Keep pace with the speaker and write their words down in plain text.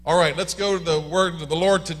All right, let's go to the word of the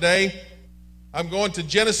Lord today. I'm going to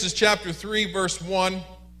Genesis chapter 3, verse 1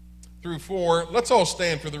 through 4. Let's all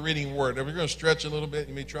stand for the reading word. Are we going to stretch a little bit?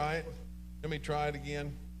 Let me try it. Let me try it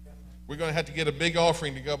again. We're going to have to get a big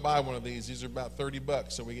offering to go buy one of these. These are about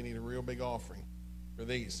 $30, so we need a real big offering for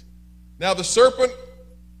these. Now the serpent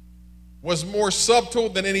was more subtle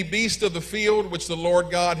than any beast of the field which the Lord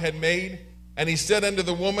God had made. And he said unto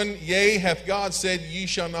the woman, Yea, hath God said, Ye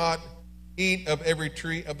shall not eat of every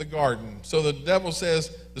tree of the garden. So the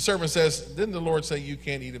serpent says, didn't the Lord say you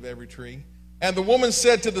can't eat of every tree? And the woman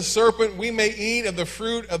said to the serpent, We may eat of the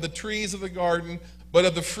fruit of the trees of the garden, but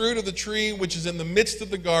of the fruit of the tree which is in the midst of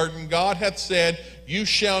the garden, God hath said, You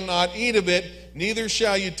shall not eat of it, neither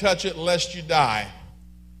shall you touch it, lest you die.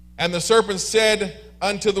 And the serpent said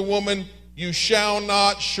unto the woman, You shall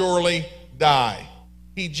not surely die.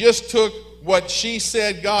 He just took what she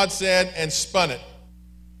said, God said, and spun it.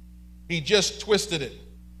 He just twisted it.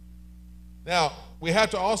 Now, we have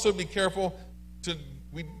to also be careful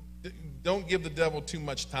we don't give the devil too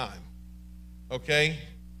much time. Okay?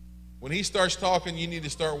 When he starts talking, you need to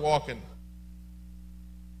start walking.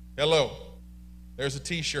 Hello. There's a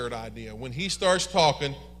t-shirt idea. When he starts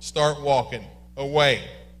talking, start walking away.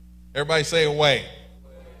 Everybody say away.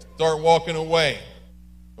 Start walking away.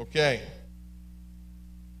 Okay.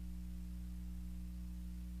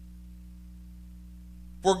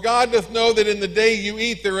 For God doth know that in the day you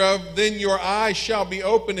eat thereof, then your eyes shall be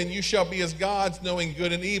opened, and you shall be as gods, knowing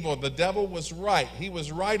good and evil. The devil was right. He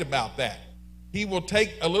was right about that. He will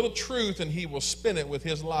take a little truth and he will spin it with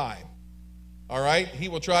his lie. All right? He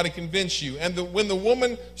will try to convince you. And when the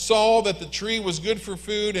woman saw that the tree was good for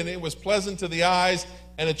food, and it was pleasant to the eyes,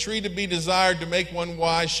 and a tree to be desired to make one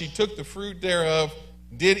wise, she took the fruit thereof,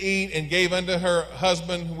 did eat, and gave unto her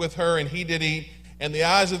husband with her, and he did eat. And the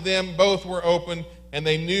eyes of them both were opened, and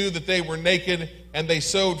they knew that they were naked, and they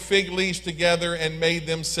sewed fig leaves together and made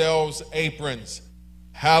themselves aprons.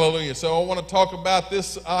 Hallelujah. So I want to talk about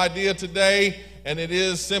this idea today, and it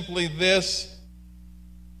is simply this.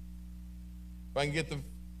 If I can get the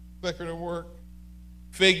clicker to work.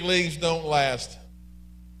 Fig leaves don't last.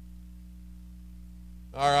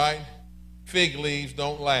 All right? Fig leaves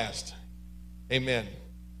don't last. Amen.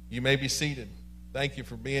 You may be seated. Thank you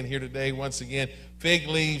for being here today once again. Fig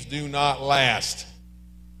leaves do not last.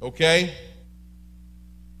 Okay?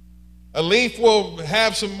 A leaf will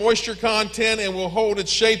have some moisture content and will hold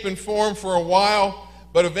its shape and form for a while,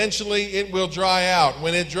 but eventually it will dry out.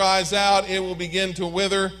 When it dries out, it will begin to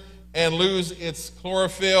wither and lose its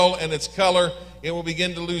chlorophyll and its color. It will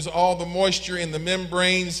begin to lose all the moisture in the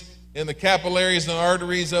membranes, in the capillaries and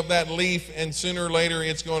arteries of that leaf, and sooner or later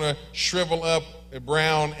it's going to shrivel up,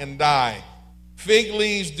 brown, and die. Fig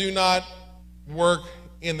leaves do not work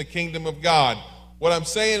in the kingdom of God. What I'm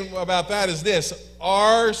saying about that is this: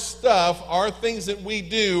 our stuff, our things that we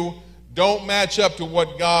do, don't match up to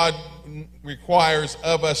what God requires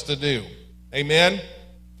of us to do. Amen?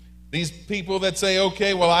 These people that say,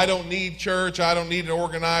 okay, well, I don't need church, I don't need an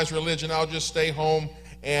organized religion, I'll just stay home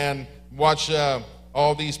and watch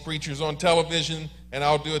all these preachers on television, and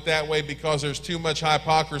I'll do it that way because there's too much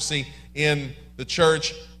hypocrisy in the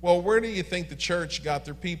church. Well, where do you think the church got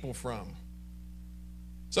their people from?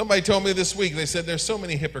 Somebody told me this week, they said there's so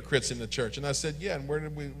many hypocrites in the church. And I said, yeah, and where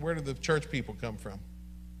did the church people come from?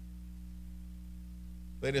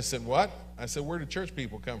 They just said, what? I said, where did church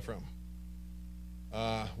people come from?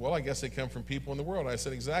 Well, I guess they come from people in the world. I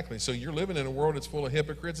said, exactly. So you're living in a world that's full of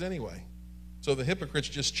hypocrites anyway. So the hypocrites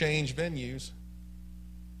just change venues.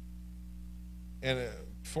 And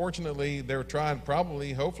fortunately, they're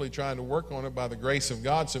hopefully trying to work on it by the grace of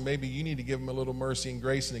God. So maybe you need to give them a little mercy and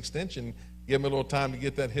grace and extension. Give them a little time to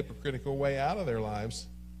get that hypocritical way out of their lives.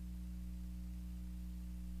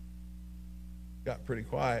 Got pretty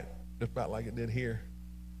quiet, just about like it did here.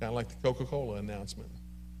 Kind of like the Coca-Cola announcement.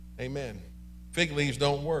 Amen. Fig leaves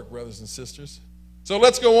don't work, brothers and sisters. So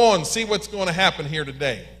let's go on and see what's going to happen here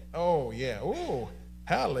today. Oh, yeah. Oh,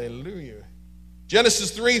 hallelujah.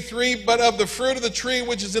 Genesis 3:3, but of the fruit of the tree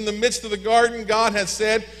which is in the midst of the garden, God hath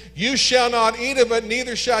said, You shall not eat of it,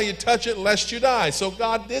 neither shall you touch it, lest you die. So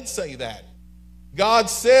God did say that. God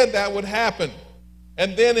said that would happen.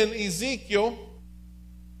 And then in Ezekiel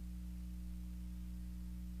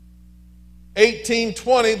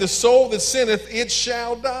 18:20, the soul that sinneth, it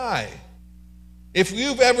shall die. If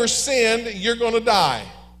you've ever sinned, you're going to die.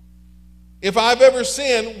 If I've ever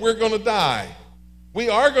sinned, we're going to die. We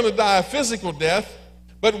are going to die a physical death,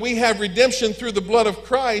 but we have redemption through the blood of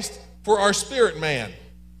Christ for our spirit man.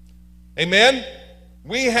 Amen?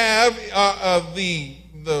 We have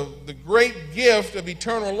the great gift of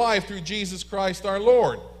eternal life through Jesus Christ our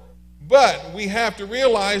Lord. But we have to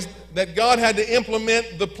realize that God had to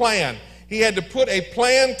implement the plan. He had to put a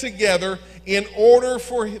plan together in order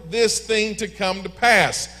for this thing to come to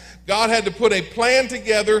pass. God had to put a plan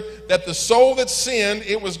together that the soul that sinned,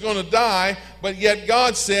 it was going to die, but yet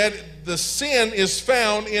God said, the sin is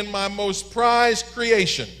found in my most prized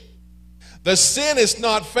creation. The sin is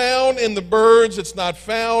not found in the birds. It's not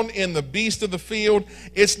found in the beast of the field.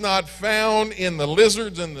 It's not found in the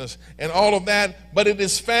lizards and all of that. But it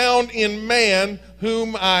is found in man,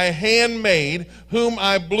 whom I handmade, whom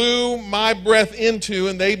I blew my breath into,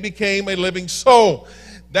 and they became a living soul.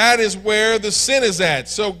 That is where the sin is at.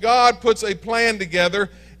 So God puts a plan together,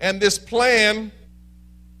 and this plan...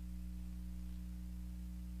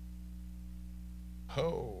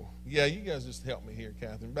 Yeah, you guys just help me here,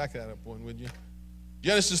 Catherine. Back that up one, would you?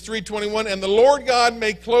 Genesis 3:21, and the Lord God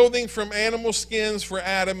made clothing from animal skins for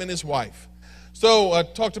Adam and his wife. So I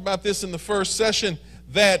talked about this in the first session,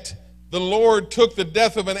 that the Lord took the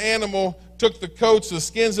death of an animal, took the coats, the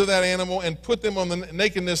skins of that animal, and put them on the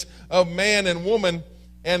nakedness of man and woman,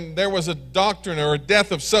 and there was a doctrine or a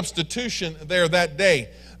death of substitution there that day.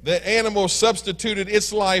 The animal substituted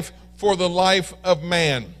its life for the life of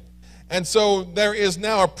man. And so there is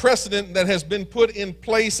now a precedent that has been put in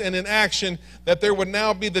place and in action that there would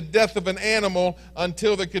now be the death of an animal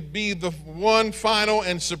until there could be the one final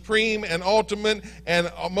and supreme and ultimate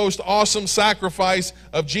and most awesome sacrifice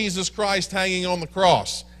of Jesus Christ hanging on the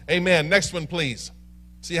cross. Amen. Next one, please.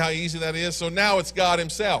 See how easy that is? So now it's God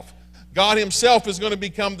himself. God himself is going to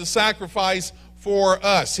become the sacrifice for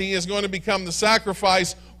us. He is going to become the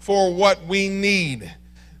sacrifice for what we need.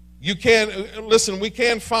 You can't, listen, we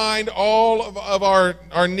can't find all of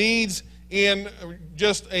our needs in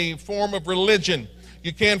just a form of religion.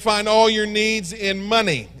 You can't find all your needs in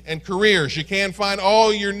money and careers. You can't find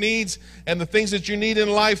all your needs and the things that you need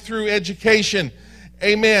in life through education.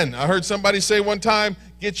 Amen. I heard somebody say one time,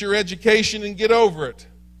 get your education and get over it.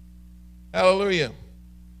 Hallelujah.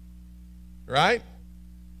 Right?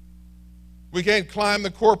 We can't climb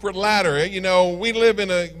the corporate ladder. You know, we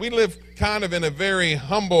live kind of in a very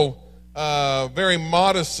humble, very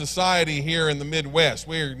modest society here in the Midwest.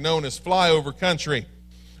 We're known as flyover country.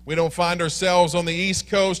 We don't find ourselves on the East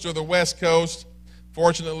Coast or the West Coast.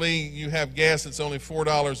 Fortunately, you have gas that's only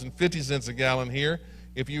 $4.50 a gallon here.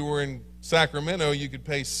 If you were in Sacramento, you could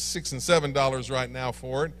pay $6 and $7 right now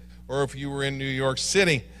for it, or if you were in New York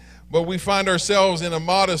City. But we find ourselves in a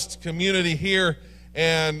modest community here,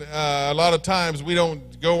 and a lot of times we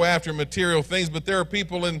don't go after material things, but there are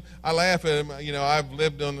people, and I laugh at them. You know, I've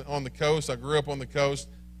lived on the coast. I grew up on the coast,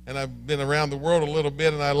 and I've been around the world a little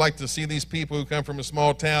bit, and I like to see these people who come from a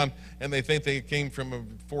small town, and they think they came from a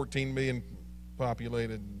 14 million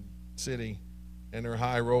populated city, and they're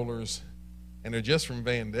high rollers, and they're just from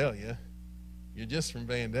Vandalia. You're just from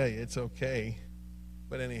Vandalia. It's okay.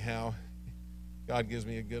 But anyhow, God gives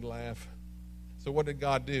me a good laugh. So what did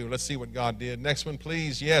God do? Let's see what God did. Next one,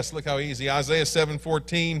 please. Yes, look how easy. Isaiah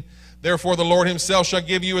 7:14. Therefore the Lord himself shall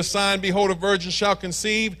give you a sign. Behold, a virgin shall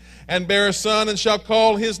conceive and bear a son, and shall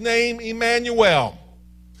call his name Emmanuel.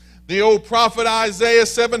 The old prophet Isaiah,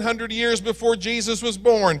 700 years before Jesus was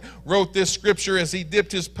born, wrote this scripture as he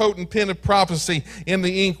dipped his potent pen of prophecy in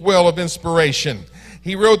the inkwell of inspiration.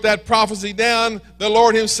 He wrote that prophecy down. The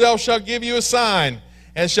Lord himself shall give you a sign,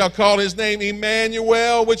 and shall call his name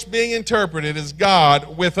Emmanuel, which being interpreted is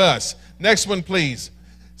God with us. Next one, please.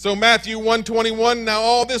 So Matthew 1:21, now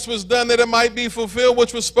all this was done that it might be fulfilled,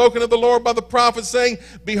 which was spoken of the Lord by the prophet, saying,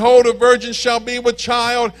 behold, a virgin shall be with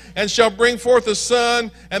child, and shall bring forth a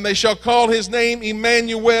son, and they shall call his name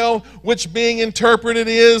Emmanuel, which being interpreted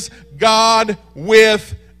is God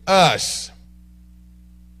with us.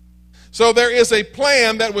 So there is a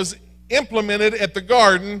plan that was implemented at the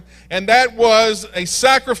garden, and that was a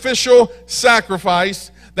sacrificial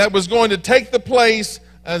sacrifice that was going to take the place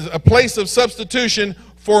as a place of substitution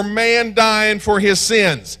for man dying for his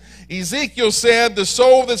sins. Ezekiel said, the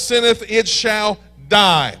soul that sinneth, it shall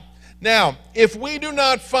die. Now, if we do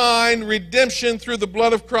not find redemption through the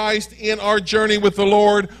blood of Christ in our journey with the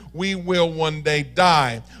Lord, we will one day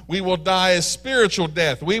die. We will die a spiritual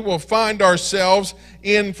death. We will find ourselves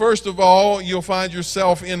in, first of all, you'll find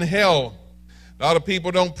yourself in hell. A lot of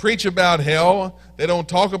people don't preach about hell. They don't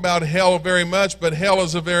talk about hell very much, but hell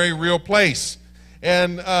is a very real place.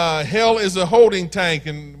 And hell is a holding tank,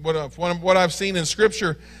 and what I've seen in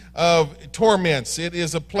Scripture of torments. It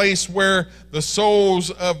is a place where the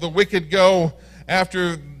souls of the wicked go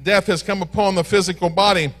after death has come upon the physical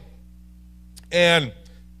body. And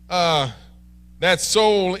that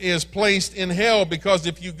soul is placed in hell, because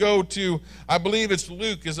if you go to, I believe it's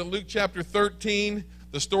Luke, is it Luke chapter 13?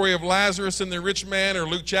 the story of Lazarus and the rich man, or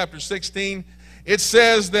Luke chapter 16, it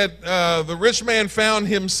says that the rich man found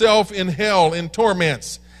himself in hell, in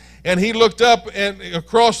torments. And he looked up and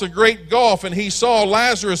across the great gulf, and he saw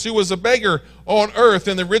Lazarus, who was a beggar on earth.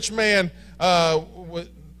 And the rich man,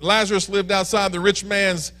 Lazarus lived outside the rich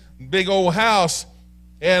man's big old house.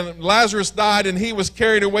 And Lazarus died, and he was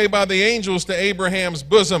carried away by the angels to Abraham's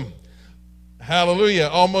bosom. Hallelujah.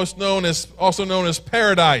 Also known as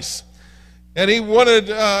paradise. And he wanted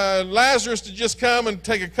Lazarus to just come and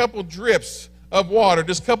take a couple drips of water,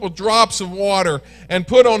 just a couple drops of water, and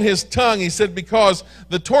put on his tongue. He said, because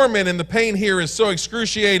the torment and the pain here is so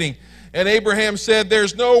excruciating. And Abraham said,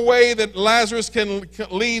 there's no way that Lazarus can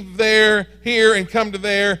leave here and come to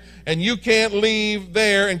there, and you can't leave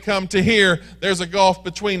there and come to here. There's a gulf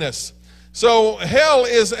between us. So hell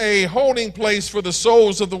is a holding place for the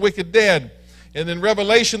souls of the wicked dead. And in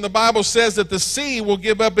Revelation, the Bible says that the sea will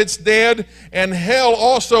give up its dead, and hell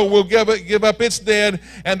also will give up its dead,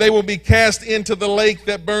 and they will be cast into the lake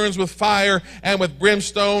that burns with fire and with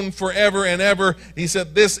brimstone forever and ever. He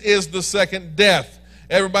said, this is the second death.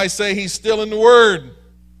 Everybody say, he's still in the Word.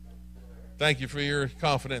 Thank you for your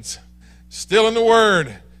confidence. Still in the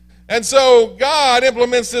Word. And so God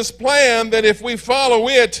implements this plan that if we follow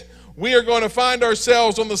it, we are going to find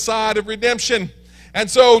ourselves on the side of redemption. And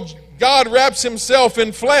so God wraps himself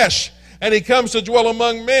in flesh, and he comes to dwell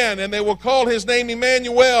among men, and they will call his name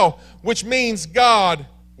Emmanuel, which means God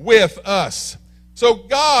with us. So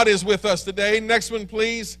God is with us today. Next one,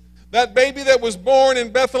 please. That baby that was born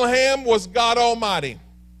in Bethlehem was God Almighty.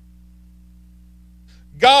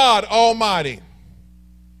 God Almighty.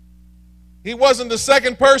 He wasn't the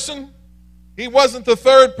second person. He wasn't the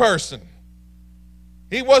third person.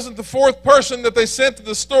 He wasn't the fourth person that they sent to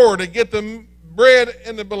the store to get the bread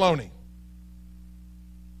and the bologna.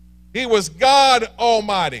 He was God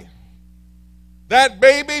Almighty. That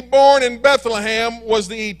baby born in Bethlehem was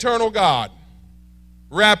the eternal God,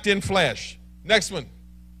 wrapped in flesh. Next one.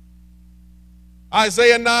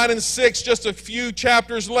 Isaiah 9 and 6, just a few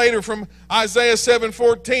chapters later from Isaiah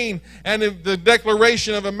 7:14, and the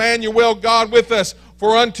declaration of Emmanuel, God with us.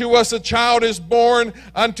 For unto us a child is born,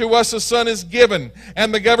 unto us a son is given,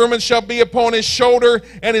 and the government shall be upon his shoulder,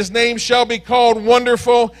 and his name shall be called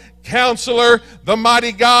Wonderful, Counselor, the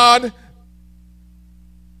Mighty God,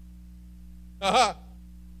 the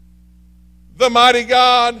Mighty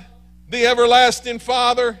God, the Everlasting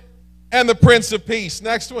Father, and the Prince of Peace.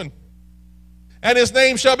 Next one. And his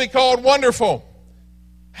name shall be called Wonderful,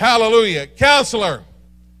 hallelujah, Counselor,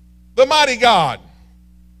 the Mighty God,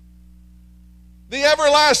 the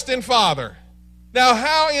Everlasting Father. Now,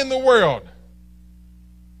 how in the world?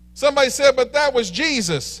 Somebody said, but that was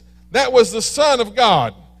Jesus. That was the Son of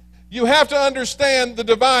God. You have to understand the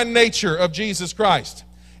divine nature of Jesus Christ.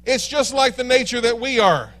 It's just like the nature that we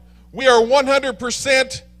are. We are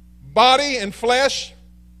 100% body and flesh.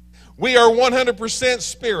 We are 100%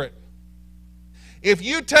 spirit. If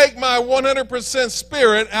you take my 100%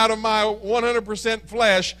 spirit out of my 100%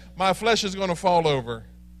 flesh, my flesh is going to fall over.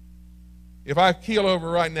 If I keel over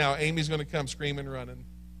right now, Amy's going to come screaming, running.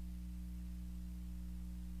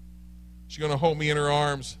 She's going to hold me in her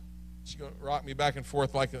arms. She's going to rock me back and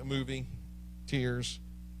forth like a movie. Tears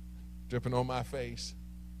dripping on my face.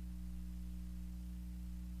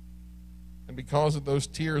 And because of those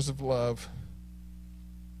tears of love,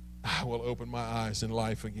 I will open my eyes in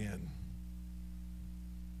life again.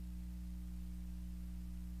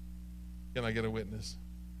 Can I get a witness?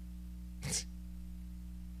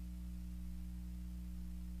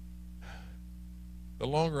 The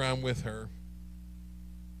longer I'm with her,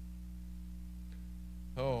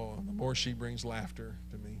 the more she brings laughter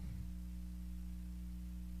to me.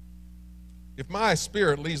 If my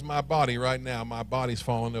spirit leaves my body right now, my body's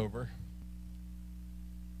falling over.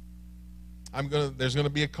 There's going to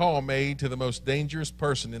be a call made to the most dangerous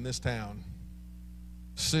person in this town,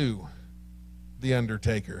 Sue, the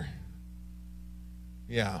undertaker.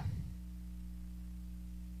 Yeah.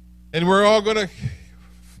 And we're all going to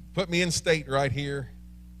put me in state right here,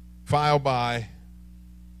 file by.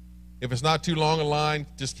 If it's not too long a line,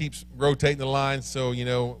 just keeps rotating the line. So,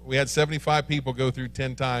 we had 75 people go through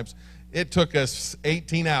 10 times. It took us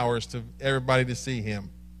 18 hours to everybody to see him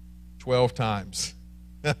 12 times.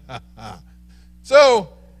 So,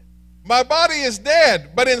 my body is dead,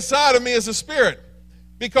 but inside of me is a spirit.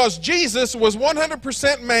 Because Jesus was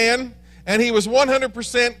 100% man, and he was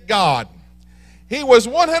 100% God. He was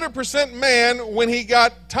 100% man when he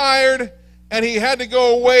got tired and he had to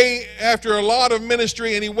go away after a lot of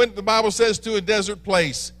ministry, and he went, the Bible says, to a desert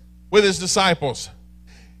place with his disciples.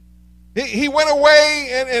 He went away,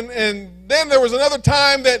 and then there was another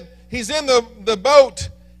time that he's in the boat,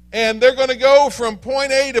 and they're going to go from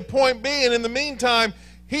point A to point B, and in the meantime,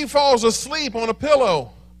 he falls asleep on a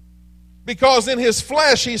pillow because in his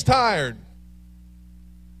flesh he's tired.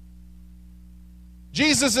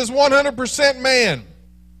 Jesus is 100% man.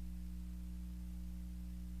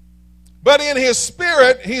 But in his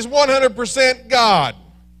spirit, he's 100% God.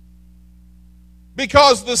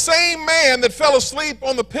 Because the same man that fell asleep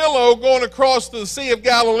on the pillow going across the Sea of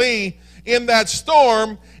Galilee in that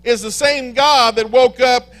storm is the same God that woke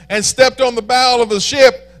up and stepped on the bow of the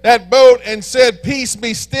ship, that boat, and said, "Peace,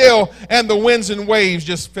 be still," and the winds and waves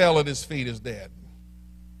just fell at his feet as dead.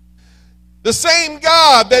 The same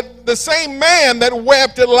God, the same man that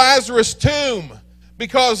wept at Lazarus' tomb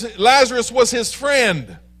because Lazarus was his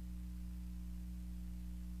friend.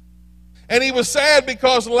 And he was sad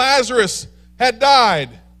because Lazarus had died.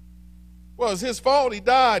 Well, it was his fault he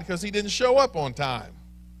died because he didn't show up on time.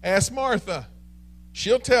 Ask Martha.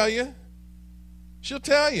 She'll tell you. She'll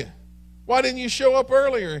tell you. Why didn't you show up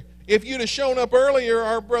earlier? If you'd have shown up earlier,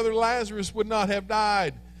 our brother Lazarus would not have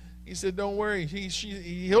died. He said, "Don't worry,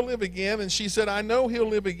 he'll live again." And she said, "I know he'll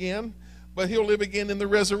live again, but he'll live again in the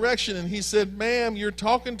resurrection." And he said, "Ma'am, you're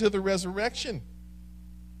talking to the resurrection."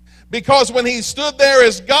 Because when he stood there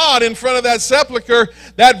as God in front of that sepulcher,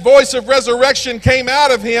 that voice of resurrection came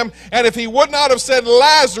out of him. And if he would not have said,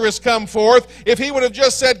 "Lazarus, come forth," if he would have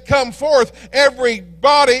just said, "Come forth," every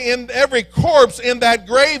corpse in that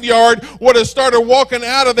graveyard would have started walking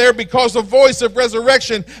out of there because the voice of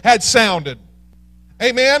resurrection had sounded.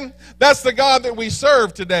 Amen? That's the God that we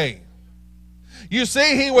serve today. You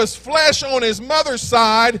see, he was flesh on his mother's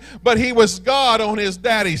side, but he was God on his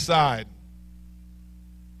daddy's side.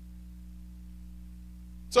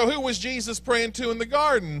 So who was Jesus praying to in the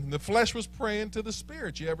garden? The flesh was praying to the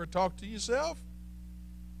spirit. You ever talk to yourself?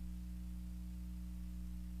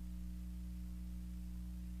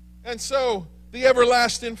 And so, the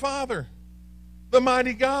everlasting Father, the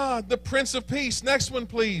mighty God, the Prince of Peace. Next one,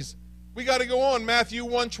 please. We got to go on, Matthew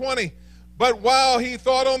 1:20. "But while he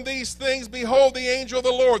thought on these things, behold, the angel of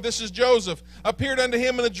the Lord," this is Joseph, "appeared unto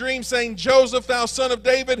him in a dream, saying, Joseph, thou son of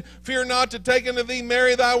David, fear not to take unto thee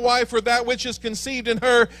Mary thy wife, for that which is conceived in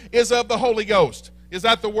her is of the Holy Ghost." Is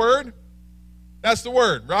that the word? That's the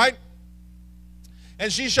word, right?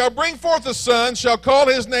 "And she shall bring forth a son, shall call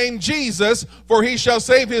his name Jesus, for he shall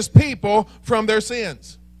save his people from their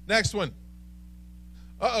sins." Next one.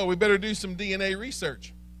 We better do some DNA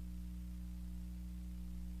research.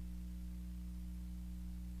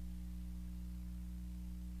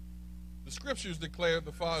 The Scriptures declare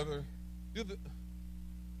the Father. Who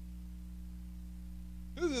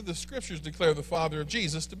did the Scriptures declare the Father of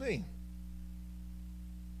Jesus to be?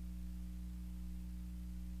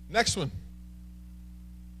 Next one.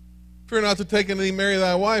 "Fear not to take unto thee Mary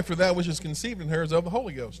thy wife, for that which is conceived in her is of the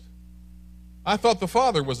Holy Ghost." I thought the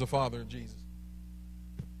Father was the Father of Jesus.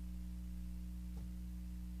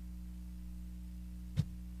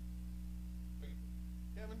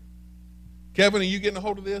 Kevin, are you getting a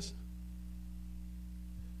hold of this?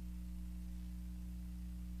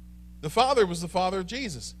 The Father was the Father of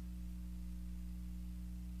Jesus.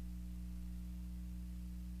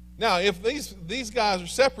 Now, if these guys are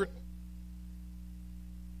separate,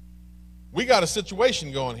 we got a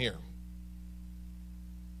situation going here.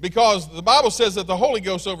 Because the Bible says that the Holy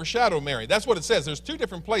Ghost overshadowed Mary. That's what it says. There's two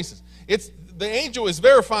different places. The angel is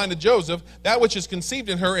verifying to Joseph that which is conceived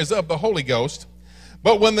in her is of the Holy Ghost.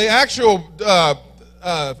 But when the actual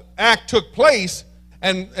act took place,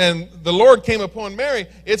 and the Lord came upon Mary,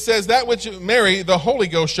 it says that which, Mary, the Holy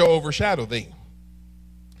Ghost shall overshadow thee.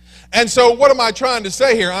 And so what am I trying to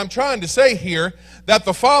say here? I'm trying to say here that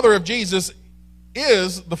the Father of Jesus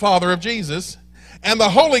is the Father of Jesus, and the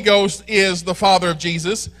Holy Ghost is the Father of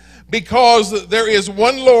Jesus, because there is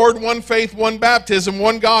one Lord, one faith, one baptism,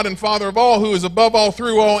 one God and Father of all, who is above all,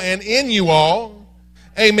 through all, and in you all.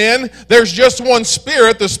 Amen. There's just one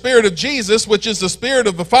Spirit, the Spirit of Jesus, which is the Spirit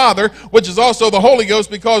of the Father, which is also the Holy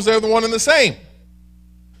Ghost, because they're the one and the same.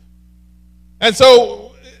 And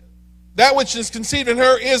so, that which is conceived in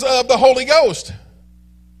her is of the Holy Ghost.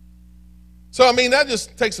 So, I mean, that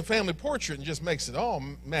just takes a family portrait and just makes it all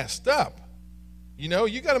messed up. You know,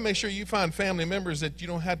 you got to make sure you find family members that you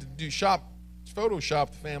don't have to do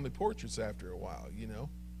Photoshop the family portraits after a while, you know.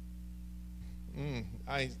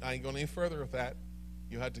 I ain't going any further with that.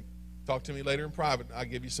 You'll have to talk to me later in private. I'll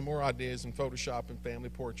give you some more ideas in Photoshop and family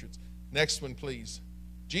portraits. Next one, please.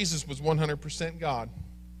 Jesus was 100% God.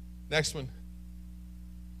 Next one.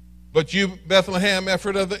 "But you, Bethlehem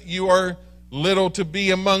Ephrathah, you are little to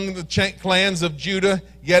be among the clans of Judah,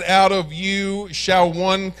 yet out of you shall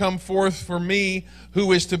one come forth for me,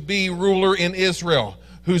 who is to be ruler in Israel,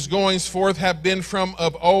 whose goings forth have been from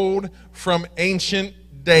of old, from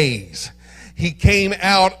ancient days. He came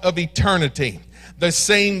out of eternity. The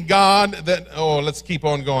same God that, let's keep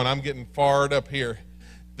on going. I'm getting fired up here.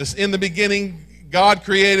 In the beginning, God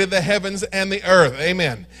created the heavens and the earth.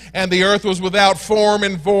 Amen. And the earth was without form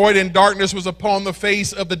and void, and darkness was upon the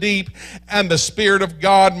face of the deep, and the Spirit of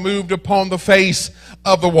God moved upon the face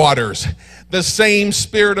of the waters. The same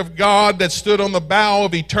Spirit of God that stood on the bow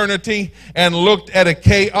of eternity and looked at a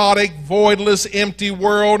chaotic, voidless, empty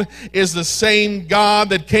world is the same God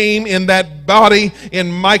that came in that body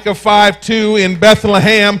in Micah 5:2 in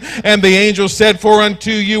Bethlehem. And the angel said, "For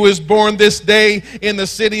unto you is born this day in the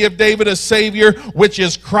city of David a Savior, which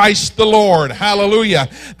is Christ the Lord." Hallelujah.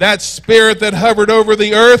 That Spirit that hovered over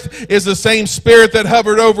the earth is the same Spirit that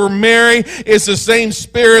hovered over Mary. It's the same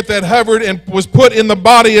Spirit that hovered and was put in the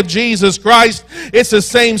body of Jesus Christ. It's the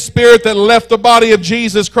same Spirit that left the body of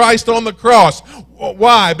Jesus Christ on the cross.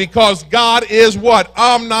 Why? Because God is what?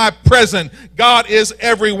 Omnipresent. God is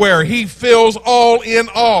everywhere. He fills all in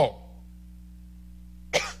all.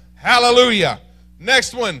 Hallelujah.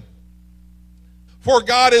 Next one. For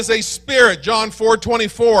God is a spirit, John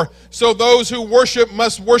 4:24. So those who worship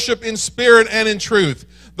must worship in spirit and in truth.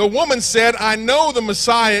 The woman said, "I know the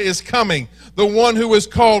Messiah is coming, the one who is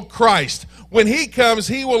called Christ. When he comes,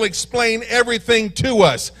 he will explain everything to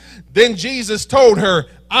us." Then Jesus told her,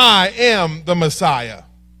 "I am the Messiah."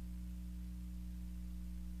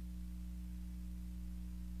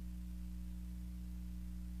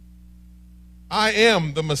 I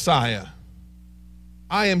am the Messiah.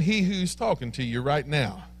 I am he who's talking to you right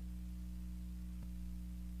now.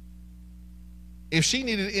 If she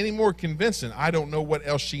needed any more convincing, I don't know what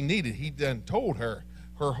else she needed. He done told her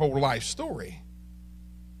her whole life story.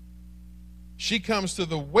 She comes to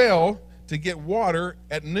the well to get water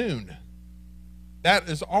at noon. That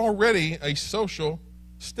is already a social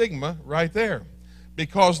stigma right there,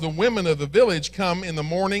 because the women of the village come in the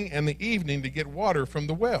morning and the evening to get water from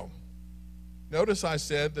the well. Notice I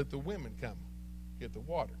said that the women come get the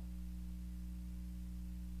water.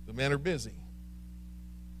 The men are busy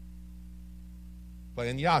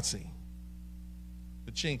playing Yahtzee,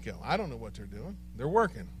 pachinko. I don't know what they're doing. They're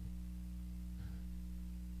working.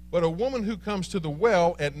 But a woman who comes to the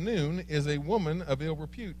well at noon is a woman of ill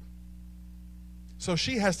repute. So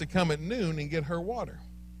she has to come at noon and get her water.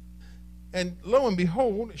 And lo and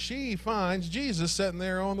behold, she finds Jesus sitting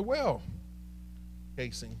there on the well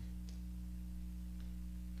casing.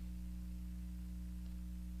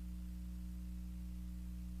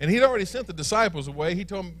 And he'd already sent the disciples away. He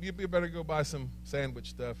told them, "You better go buy some sandwich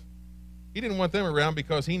stuff." He didn't want them around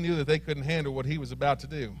because he knew that they couldn't handle what he was about to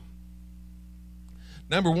do.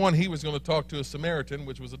 Number one, he was going to talk to a Samaritan,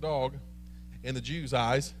 which was a dog, in the Jews'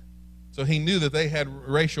 eyes. So he knew that they had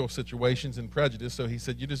racial situations and prejudice. So he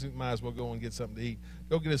said, "You just might as well go and get something to eat.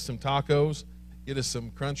 Go get us some tacos. Get us some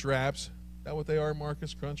Crunch Wraps." Is that what they are,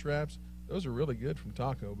 Marcus? Crunch Wraps? Those are really good from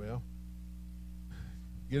Taco Bell.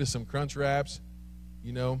 Get us some Crunch Wraps.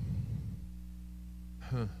 You know,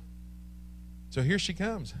 So here she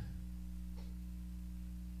comes.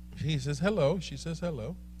 He says, "Hello." She says,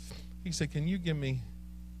 "Hello." He said, "Can you give me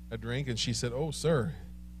a drink?" And she said, "Oh, sir."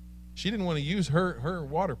 She didn't want to use her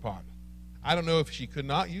water pot. I don't know if she could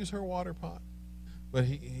not use her water pot, but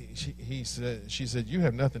she said, "You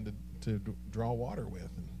have nothing to draw water with,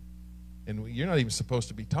 and you're not even supposed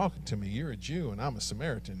to be talking to me. You're a Jew, and I'm a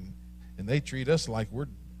Samaritan, and they treat us like we're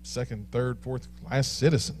second, third, fourth class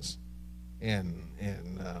citizens." And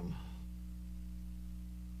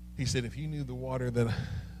he said, "If you knew the water that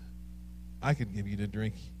I could give you to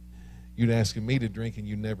drink, you'd ask me to drink and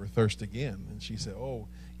you'd never thirst again." And she said, "Oh,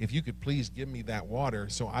 if you could please give me that water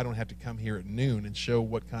so I don't have to come here at noon and show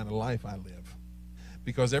what kind of life I live."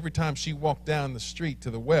 Because every time she walked down the street to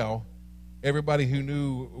the well, everybody who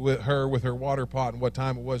knew with her water pot and what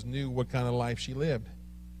time it was knew what kind of life she lived.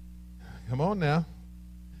 Come on now.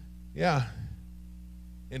 Yeah.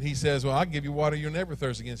 And he says, "Well, I'll give you water you'll never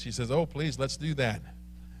thirst again." She says, "Oh, please, let's do that."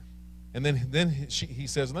 And then he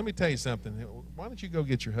says, "Let me tell you something. Why don't you go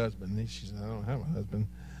get your husband?" And she said, "I don't have a husband."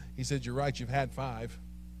 He said, "You're right, you've had 5.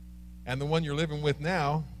 And the one you're living with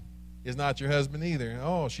now is not your husband either."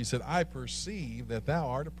 "Oh," she said, "I perceive that thou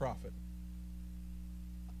art a prophet."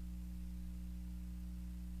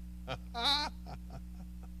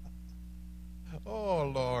 Oh,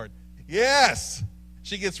 Lord. Yes.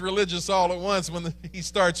 She gets religious all at once when he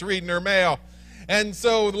starts reading her mail. And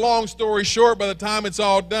so, long story short, by the time it's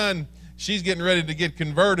all done, she's getting ready to get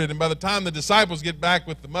converted. And by the time the disciples get back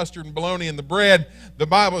with the mustard and bologna and the bread, the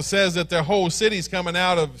Bible says that the whole city's coming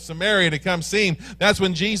out of Samaria to come see him. That's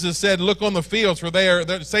when Jesus said, look on the fields, for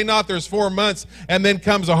say not there's 4 months, and then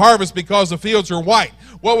comes a harvest, because the fields are white.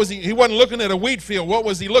 What was he? He wasn't looking at a wheat field. What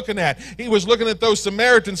was he looking at? He was looking at those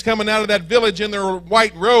Samaritans coming out of that village in their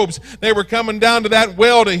white robes. They were coming down to that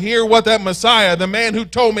well to hear what that Messiah, the man who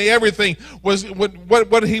told me everything, was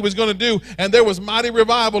what he was going to do. And there was mighty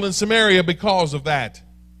revival in Samaria because of that.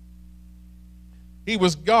 He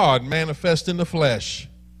was God manifest in the flesh.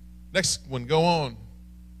 Next one, go on.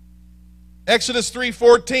 Exodus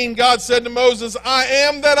 3:14, God said to Moses, I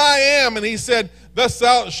am that I am. And he said, thus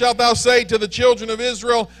shalt thou say to the children of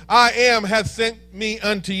Israel, I am hath sent me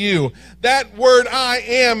unto you. That word I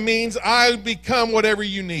am means I become whatever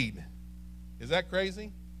you need. Is that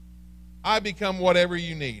crazy? I become whatever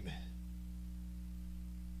you need.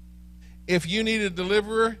 If you need a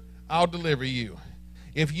deliverer, I'll deliver you.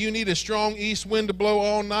 If you need a strong east wind to blow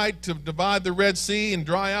all night to divide the Red Sea and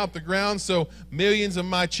dry out the ground so millions of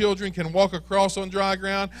my children can walk across on dry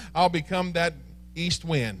ground, I'll become that east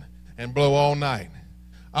wind and blow all night.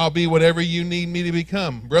 I'll be whatever you need me to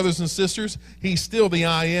become. Brothers and sisters, he's still the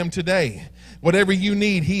I am today. Whatever you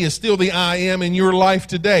need, he is still the I am in your life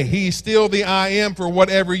today. He's still the I am for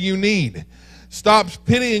whatever you need. Stop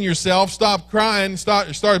pitying yourself. Stop crying.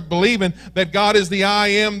 Start believing that God is the I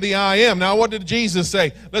am, the I am. Now, what did Jesus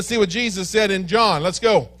say? Let's see what Jesus said in John. Let's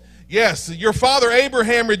go. Yes, your father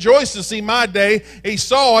Abraham rejoiced to see my day. He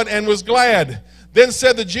saw it and was glad. Then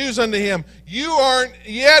said the Jews unto him, you aren't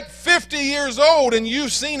yet 50 years old, and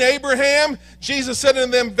you've seen Abraham? Jesus said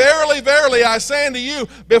unto them, verily, verily, I say unto you,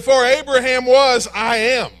 before Abraham was, I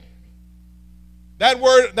am. That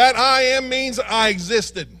word, that I am, means I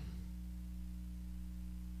existed.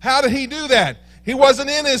 How did he do that? He wasn't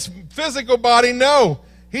in his physical body, no.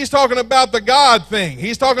 He's talking about the God thing.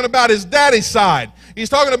 He's talking about his daddy's side. He's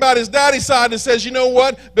talking about his daddy's side that says, you know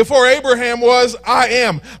what? Before Abraham was, I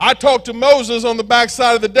am. I talked to Moses on the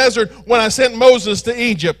backside of the desert when I sent Moses to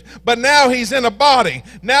Egypt. But now he's in a body.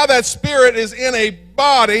 Now that spirit is in a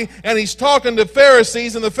body, and he's talking to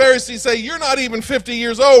Pharisees, and the Pharisees say, you're not even 50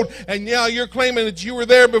 years old, and now you're claiming that you were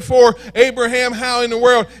there before Abraham. How in the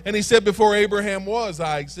world? And he said, before Abraham was,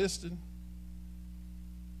 I existed.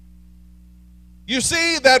 You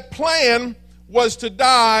see, that plan was to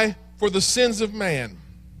die for the sins of man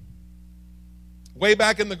way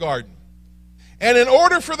back in the garden. And in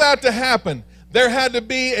order for that to happen, there had to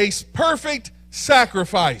be a perfect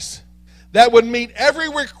sacrifice that would meet every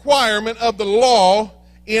requirement of the law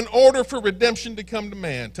in order for redemption to come to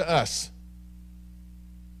man, to us.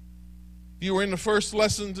 If you were in the first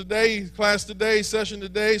lesson today, class today, session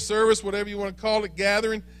today, service, whatever you want to call it,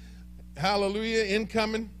 gathering, hallelujah,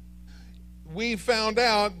 incoming, we found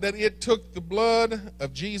out that it took the blood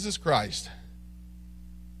of Jesus Christ.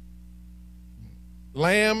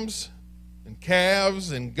 Lambs and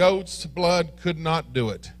calves and goats' blood could not do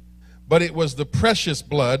it. But it was the precious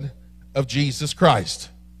blood of Jesus Christ.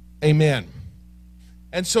 Amen.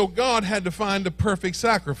 And so God had to find a perfect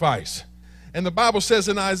sacrifice. And the Bible says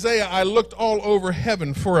in Isaiah, I looked all over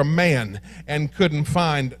heaven for a man and couldn't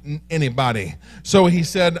find anybody. So he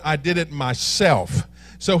said, I did it myself.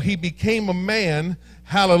 So he became a man,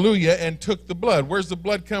 hallelujah, and took the blood. Where's the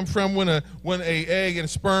blood come from when a egg and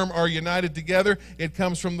sperm are united together? It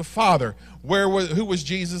comes from the Father. Who was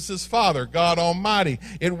Jesus' father? God Almighty.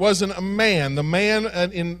 It wasn't a man. The man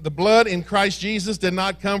in the blood in Christ Jesus did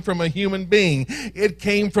not come from a human being. It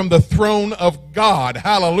came from the throne of God.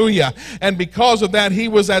 Hallelujah. And because of that, he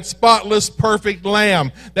was that spotless, perfect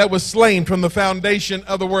lamb that was slain from the foundation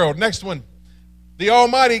of the world. Next one. The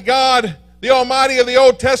Almighty God, the Almighty of the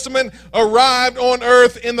Old Testament, arrived on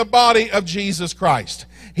earth in the body of Jesus Christ.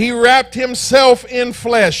 He wrapped himself in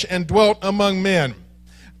flesh and dwelt among men.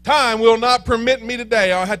 Time will not permit me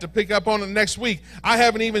today. I'll have to pick up on it next week. I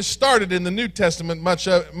haven't even started in the New Testament, much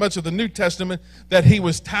of the New Testament, that he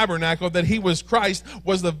was tabernacled, that he was Christ,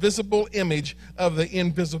 was the visible image of the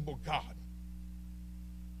invisible God.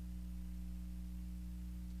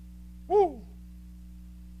 Woo!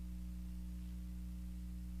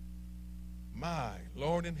 My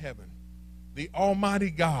Lord in heaven, the Almighty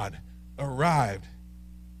God arrived.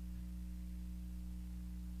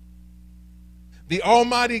 The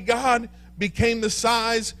Almighty God became the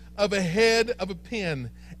size of a head of a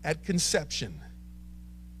pin at conception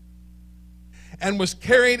and was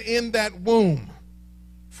carried in that womb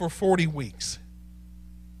for 40 weeks.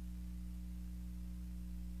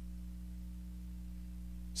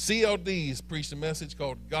 CLDs preached a message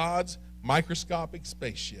called God's Microscopic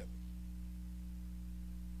Spaceship.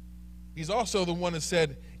 He's also the one that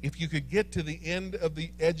said, if you could get to the end of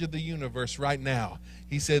the edge of the universe right now,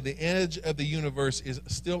 he said the edge of the universe is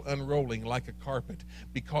still unrolling like a carpet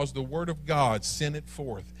because the Word of God sent it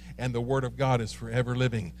forth, and the Word of God is forever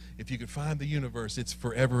living. If you could find the universe, it's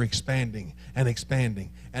forever expanding and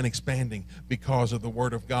expanding and expanding because of the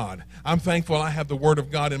Word of God. I'm thankful I have the Word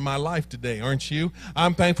of God in my life today, aren't you?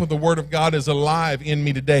 I'm thankful the Word of God is alive in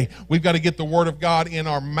me today. We've got to get the Word of God in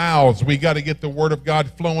our mouths. We've got to get the Word of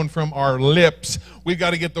God flowing from our lips. We've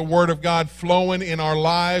got to get the Word of God flowing in our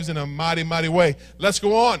lives in a mighty, mighty way. Let's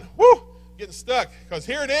go on. Woo! Getting stuck, because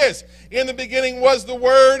here it is. In the beginning was the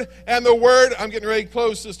Word, and the Word, I'm getting ready to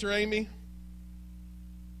close, Sister Amy,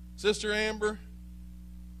 Sister Amber,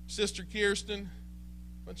 Sister Kirsten,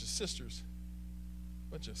 bunch of sisters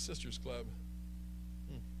club.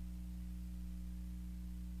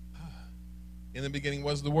 In the beginning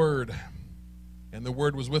was the Word, and the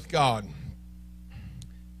Word was with God,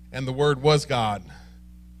 and the Word was God.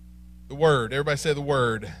 The Word, everybody say the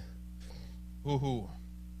Word. Hoo-hoo.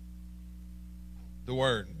 The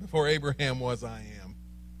Word. Before Abraham was, I am.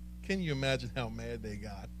 Can you imagine how mad they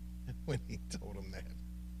got when he told them that?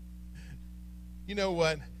 You know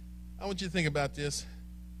what? I want you to think about this.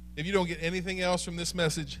 If you don't get anything else from this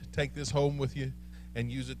message, take this home with you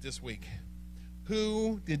and use it this week.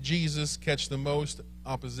 Who did Jesus catch the most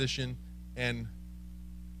opposition and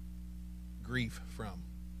grief from?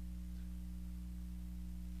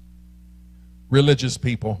 Religious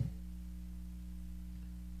people.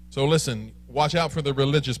 So listen, watch out for the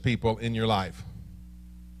religious people in your life.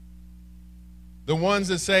 The ones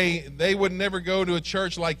that say they would never go to a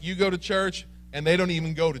church like you go to church, and they don't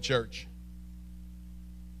even go to church.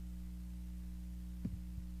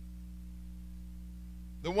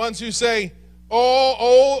 The ones who say,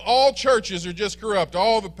 all churches are just corrupt.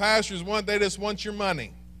 All the pastors they just want your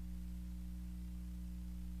money.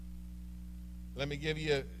 Let me give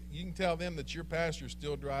you, you can tell them that your pastor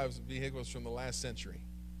still drives vehicles from the last century.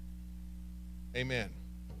 Amen.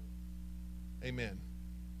 Amen.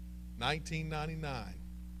 1999.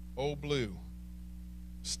 Old blue.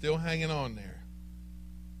 Still hanging on there.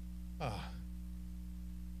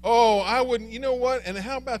 I wouldn't. You know what? And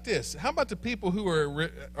how about this? How about the people who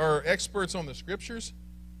are experts on the scriptures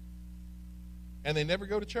and they never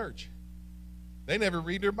go to church? They never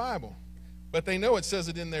read their Bible. But they know it says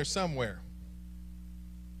it in there somewhere.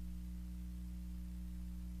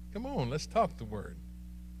 Come on, let's talk the Word.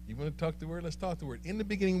 You want to talk the Word? Let's talk the Word. In the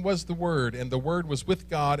beginning was the Word, and the Word was with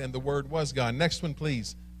God, and the Word was God. Next one,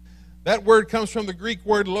 please. That word comes from the Greek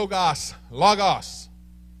word logos. Logos.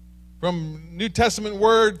 From New Testament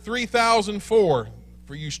word 3004,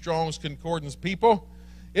 for you Strong's Concordance people.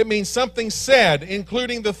 It means something said,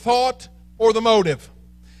 including the thought or the motive.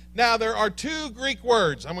 Now, there are two Greek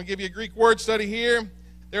words. I'm going to give you a Greek word study here.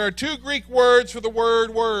 There are two Greek words for the word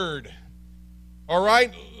word. All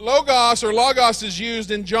right, logos is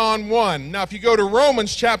used in John 1. Now, if you go to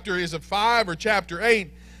Romans chapter, is it 5 or chapter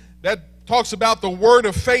 8, that talks about the word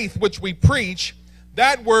of faith which we preach.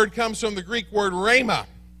 That word comes from the Greek word rhema.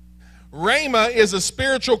 Rhema is a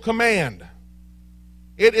spiritual command.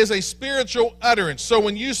 It is a spiritual utterance. So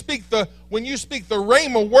when you speak the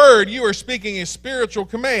rhema word, you are speaking a spiritual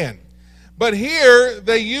command. But here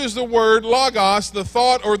they use the word logos, the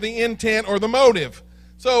thought or the intent or the motive.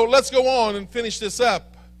 So let's go on and finish this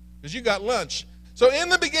up, because you got lunch. So in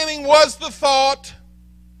the beginning was the thought,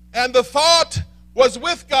 and the thought was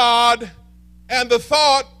with God, and the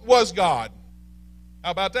thought was God.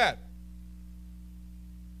 How about that?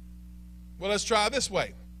 Well, let's try this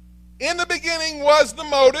way. In the beginning was the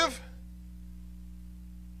motive.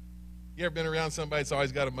 You ever been around somebody that's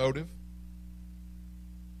always got a motive?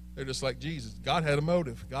 They're just like Jesus. God had a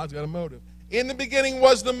motive. God's got a motive. In the beginning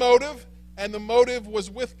was the motive. And the motive was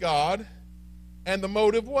with God, and the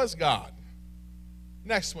motive was God.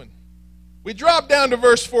 Next one. We drop down to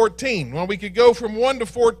verse 14. Well, we could go from 1 to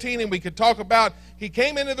 14, and we could talk about he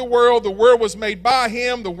came into the world was made by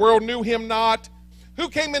him, the world knew him not. Who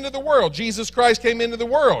came into the world? Jesus Christ came into the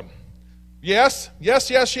world. Yes.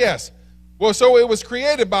 Well, so it was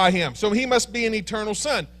created by him, so he must be an eternal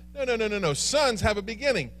son. No. Sons have a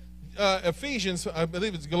beginning. Ephesians, I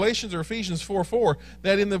believe it's Galatians or Ephesians 4:4,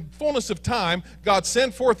 that in the fullness of time, God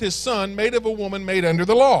sent forth his son, made of a woman, made under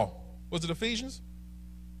the law. Was it Ephesians?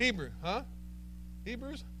 Hebrews? I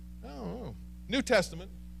don't know. New Testament,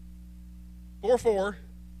 4:4,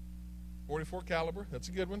 44 caliber, that's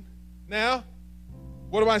a good one. Now,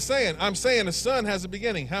 what am I saying? I'm saying a son has a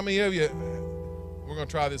beginning. How many of you, we're going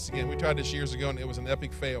to try this again. We tried this years ago, and it was an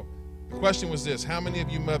epic fail. The question was this: how many of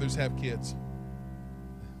you mothers have kids?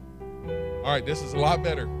 All right, this is a lot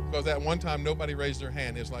better, because at one time nobody raised their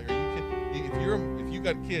hand. It's like, are you kidding?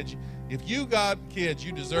 If you got kids,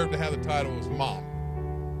 you deserve to have the title as mom.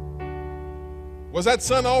 Was that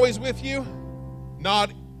son always with you?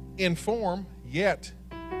 Not in form yet.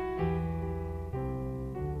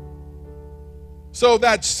 So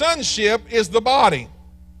that sonship is the body.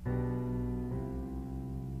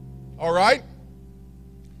 All right?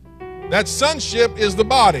 That sonship is the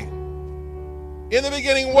body. In the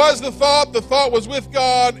beginning was the thought was with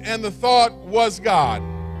God, and the thought was God.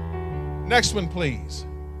 Next one, please.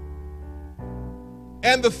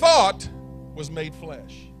 And the thought was made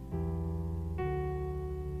flesh.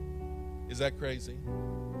 Is that crazy?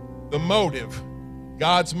 The motive,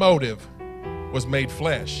 God's motive, was made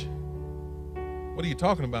flesh. What are you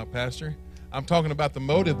talking about, Pastor? I'm talking about the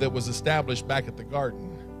motive that was established back at the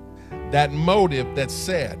garden. That motive that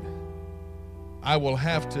said, I will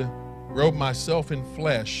have to robe myself in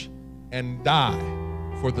flesh and die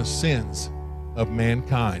for the sins of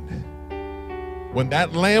mankind. When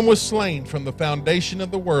that lamb was slain from the foundation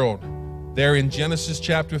of the world, there in Genesis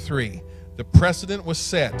chapter 3, the precedent was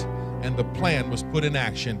set and the plan was put in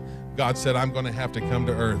action. God said, I'm going to have to come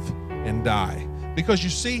to earth and die. Because you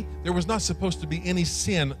see, there was not supposed to be any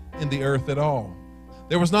sin in the earth at all.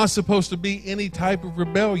 There was not supposed to be any type of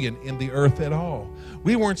rebellion in the earth at all.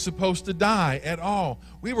 We weren't supposed to die at all.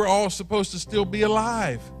 We were all supposed to still be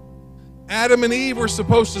alive. Adam and Eve were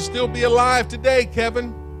supposed to still be alive today,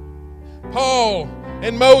 Kevin. Paul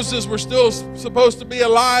and Moses were still supposed to be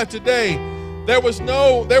alive today. There was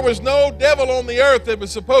no devil on the earth that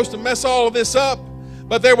was supposed to mess all of this up.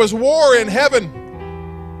 But there was war in heaven,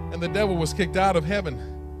 and the devil was kicked out of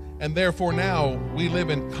heaven. And therefore now we live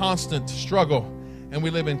in constant struggle, and we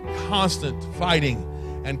live in constant fighting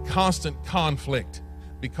and constant conflict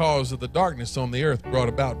because of the darkness on the earth brought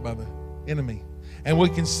about by the enemy. And we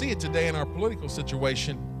can see it today in our political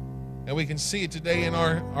situation, and we can see it today in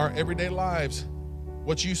our everyday lives.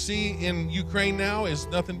 What you see in Ukraine now is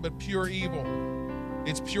nothing but pure evil.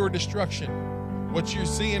 It's pure destruction. What you're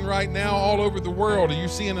seeing right now all over the world, you're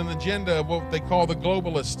seeing an agenda of what they call the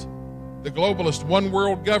globalist one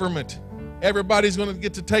world government. Everybody's going to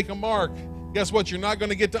get to take a mark. Guess what? You're not going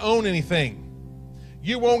to get to own anything.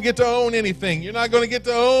 You won't get to own anything. You're not going to get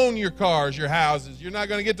to own your cars, your houses. You're not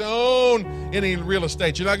going to get to own any real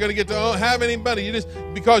estate. You're not going to get to have any money.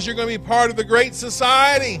 Because you're going to be part of the great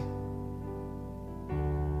society.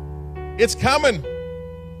 It's coming.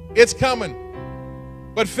 It's coming.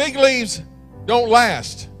 But fig leaves don't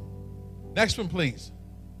last. Next one, please.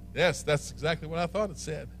 Yes, that's exactly what I thought it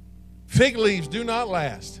said. Fig leaves do not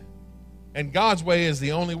last. And God's way is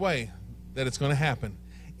the only way that it's going to happen.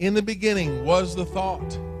 In the beginning was the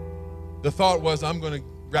thought. The thought was, I'm going to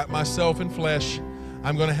wrap myself in flesh.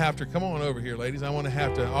 I'm going to have to, come on over here, ladies. I want to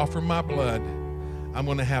have to offer my blood. I'm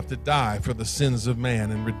going to have to die for the sins of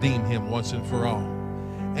man and redeem him once and for all.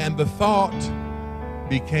 And the thought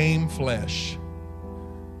became flesh.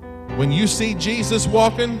 When you see Jesus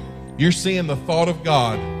walking, you're seeing the thought of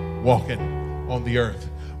God walking on the earth.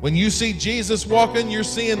 When you see Jesus walking, you're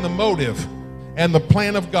seeing the motive and the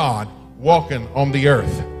plan of God walking on the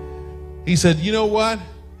earth. He said, you know what?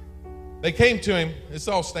 They came to him. Let's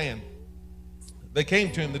all stand. They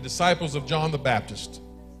came to him, the disciples of John the Baptist.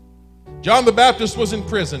 John the Baptist was in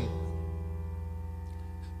prison.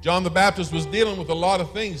 John the Baptist was dealing with a lot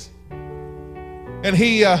of things. And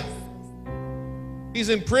he's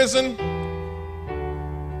in prison.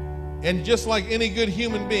 And just like any good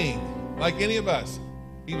human being, like any of us,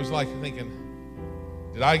 he was like thinking,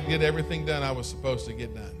 did I get everything done I was supposed to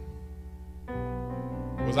get done?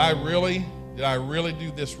 Did I really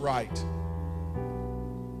do this right?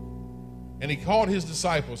 And he called his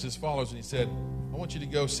disciples, his followers, and he said, I want you to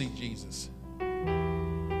go see Jesus.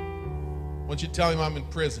 I want you to tell him I'm in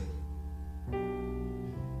prison.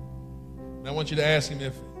 And I want you to ask him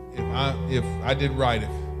if I did right,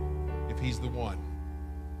 if he's the one.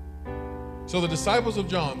 So the disciples of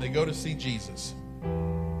John, they go to see Jesus.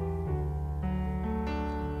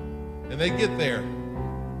 And they get there.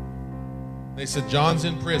 They said, John's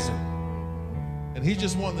in prison. And he's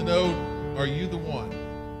just wanting to know, are you the one?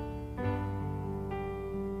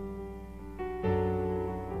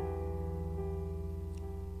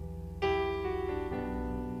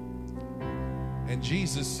 And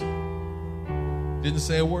Jesus didn't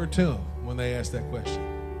say a word to them when they asked that question.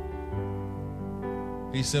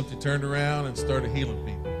 He simply turned around and started healing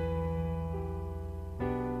people.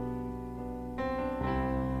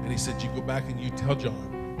 And he said, you go back and you tell John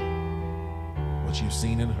what you've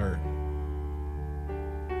seen and heard.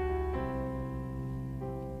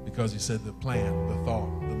 Because he said the plan, the thought,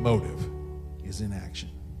 the motive is in action.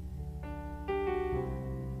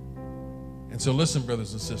 And so listen,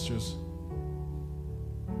 brothers and sisters,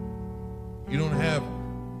 you don't have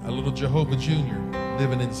a little Jehovah Jr.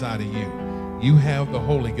 living inside of you. You have the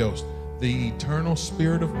Holy Ghost, the eternal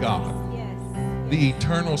Spirit of God. The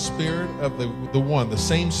eternal Spirit of the one, the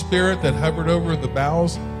same Spirit that hovered over the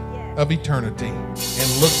bowels of eternity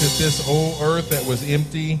and looked at this old earth that was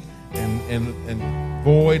empty and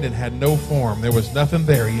void and had no form. There was nothing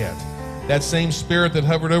there yet. That same Spirit that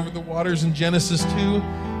hovered over the waters in Genesis 2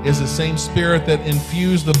 is the same Spirit that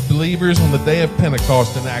infused the believers on the day of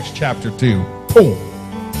Pentecost in Acts chapter 2. Boom.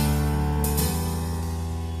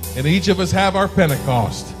 And each of us have our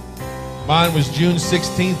Pentecost. Mine was June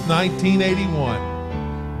 16th,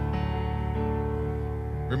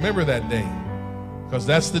 1981. Remember that day, because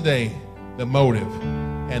that's the day the motive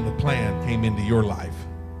and the plan came into your life.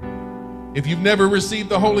 If you've never received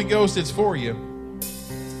the Holy Ghost, it's for you.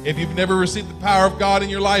 If you've never received the power of God in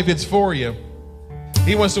your life, it's for you.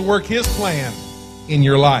 He wants to work His plan in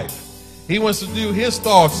your life. He wants to do His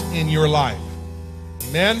thoughts in your life.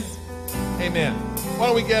 Amen? Amen. Why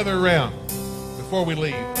don't we gather around before we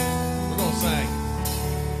leave? We're going to sing.